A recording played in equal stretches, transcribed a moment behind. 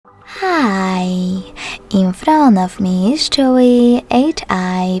Hi! In front of me is Chuwi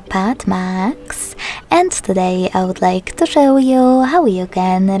HiPad Max, and today I would like to show you how you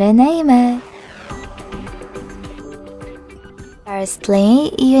can rename it.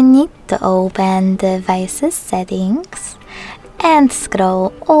 Firstly, you need to open Devices Settings and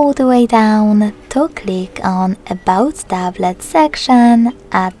scroll all the way down to click on About Tablet section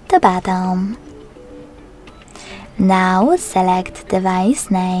at the bottom. Now select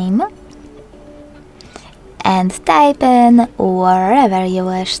device name and type in wherever you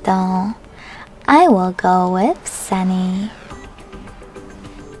wish to. I will go with Sunny.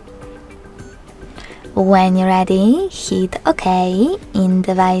 When you're ready, hit OK in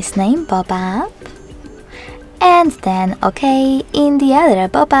device name pop-up and then OK in the other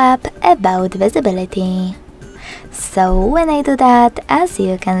pop-up about visibility. So when I do that, as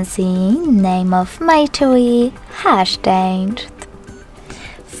you can see, name of my Chuwi has changed.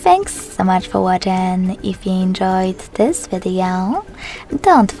 Thanks so much for watching. If you enjoyed this video,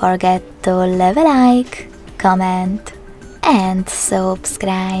 don't forget to leave a like, comment and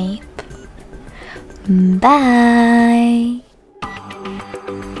subscribe. Bye!